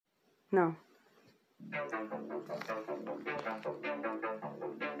No.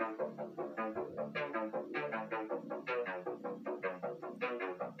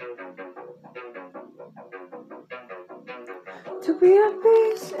 To be at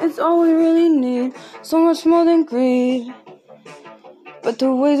peace, it's all we really need. So much more than greed. But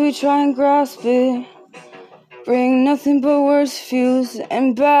the ways we try and grasp it bring nothing but worse views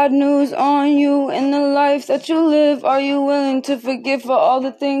and bad news on you and the life that you live. Are you willing to forgive for all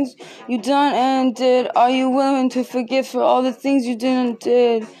the things you done and did? Are you willing to forgive for all the things you didn't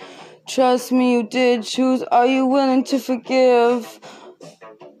did? Trust me, you did choose. Are you willing to forgive?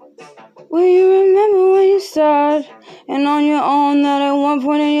 Will you remember when you sad and on your own, that at one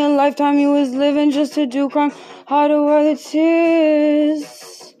point in your lifetime you was living just to do crime? Hide away the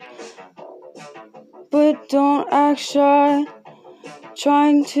tears, but don't act shy.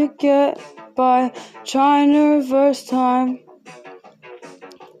 Trying to get by, trying to reverse time.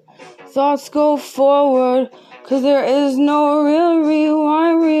 Thoughts go forward, 'cause there is no real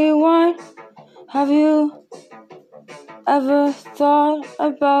rewind. Have you ever thought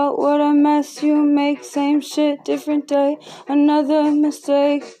about what a mess you make? Same shit, different day, another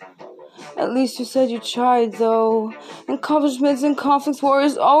mistake. At least you said you tried, though. Accomplishments and conflicts, war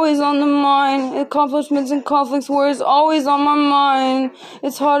is always on the mind. Accomplishments and conflicts, war is always on my mind.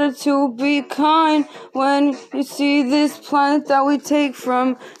 It's harder to be kind when you see this planet that we take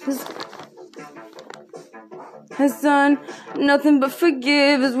from has done nothing but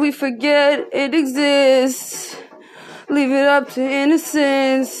forgive as we forget it exists. Leave it up to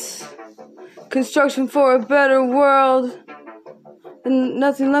innocence. Construction for a better world. And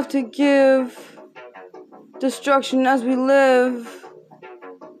nothing left to give. Destruction as we live.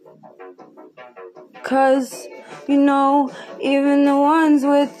 'Cause, you know, even the ones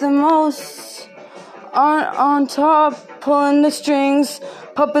with the most aren't on top, pulling the strings.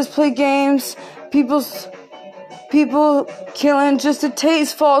 Puppets play games. People killing just to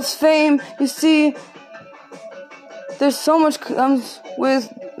taste false fame. You see, there's so much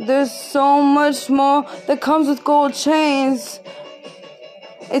more that comes with gold chains.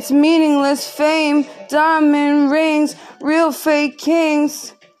 It's meaningless fame, diamond rings, real fake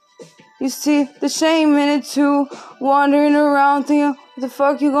kings. You see the shame in it too, wandering around thinking, what the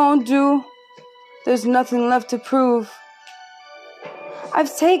fuck you gonna do? There's nothing left to prove.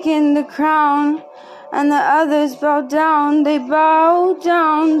 I've taken the crown, and the others bow down. They bow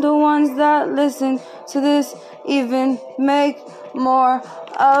down, the ones that listen to this even make more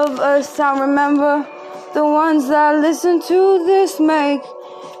of a sound. Remember, the ones that listen to this make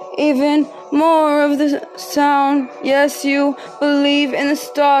even more of the sound. Yes, you believe in the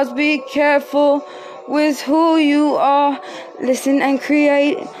stars. Be careful with who you are. Listen and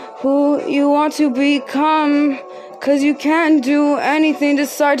create who you want to become. 'Cause you can't do anything.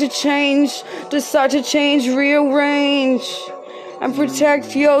 Decide to change, rearrange, and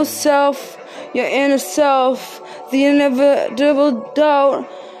protect yourself, your inner self. The inevitable doubt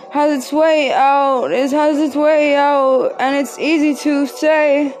has its way out. It has its way out, and it's easy to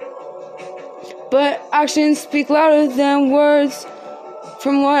say, but actions speak louder than words.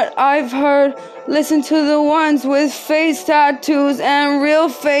 From what I've heard, listen to the ones with face tattoos and real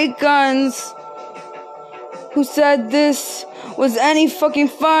fake guns. Who said this was any fucking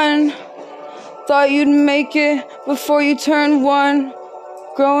fun? Thought you'd make it before you turned one.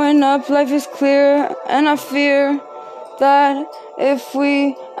 Growing up, life is clear, and I fear that if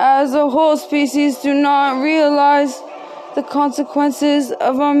we as a whole species do not realize the consequences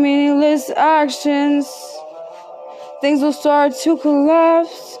of our meaningless actions, things will start to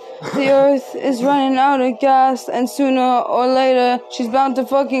collapse. The earth is running out of gas, and sooner or later, she's bound to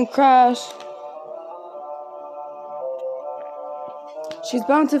fucking crash. She's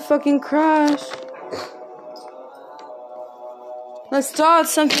bound to fucking crash. Let's start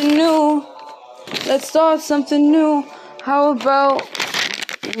something new. Let's start something new. How about...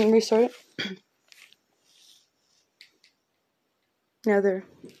 Let me restart it. Yeah, there.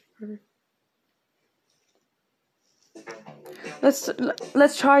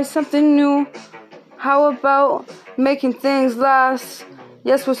 Let's try something new. How about making things last?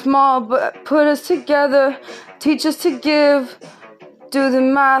 Yes, we're small, but put us together. Teach us to give. Do the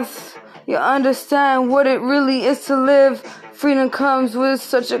math. You understand what it really is to live. Freedom comes with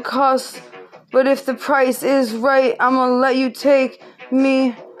such a cost. But if the price is right, I'ma let you take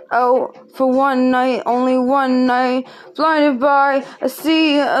me out for one night, only one night. Blinded by a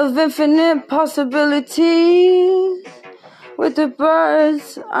sea of infinite possibilities. With the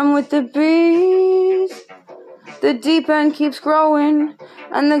birds, I'm with the bees. The deep end keeps growing,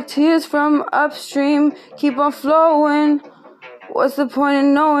 and the tears from upstream keep on flowing. What's the point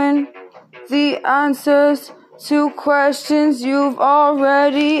in knowing the answers to questions you've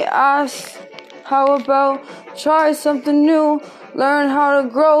already asked. How about try something new? Learn how to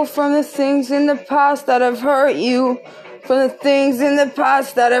grow from the things in the past that have hurt you. From the things in the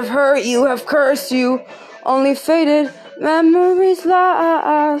past that have hurt you, have cursed you. Only faded memories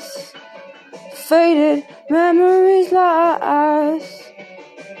last. Faded memories last.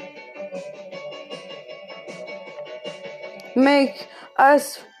 Make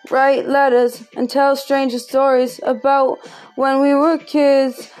us write letters and tell stranger stories about when we were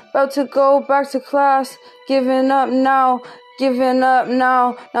kids, about to go back to class, giving up now,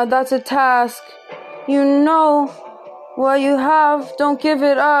 now that's a task. You know what you have, don't give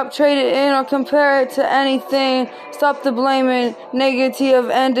it up, trade it in or compare it to anything. Stop the blaming, negative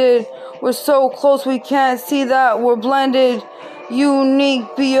ended. We're so close we can't see that we're blended.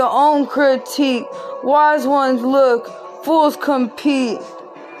 Unique, be your own critique. Wise ones look, fools compete.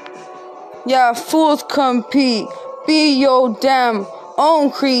 Yeah, fools compete. Be your damn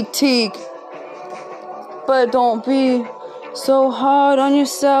own critique. But don't be so hard on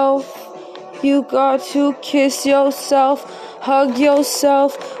yourself. You got to kiss yourself, hug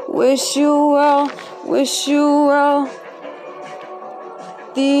yourself, wish you well, wish you well.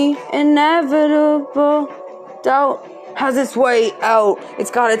 The inevitable doubt has its way out.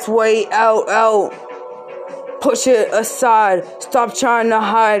 It's got its way out. Push it aside. Stop trying to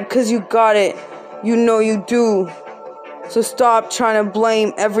hide, 'cause you got it. You know you do. So stop trying to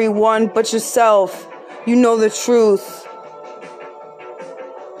blame everyone but yourself. You know the truth.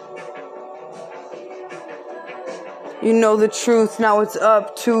 You know the truth. Now it's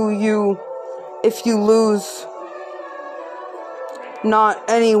up to you. If you lose, not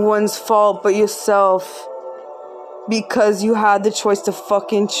anyone's fault but yourself. Because you had the choice to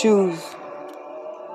fucking choose.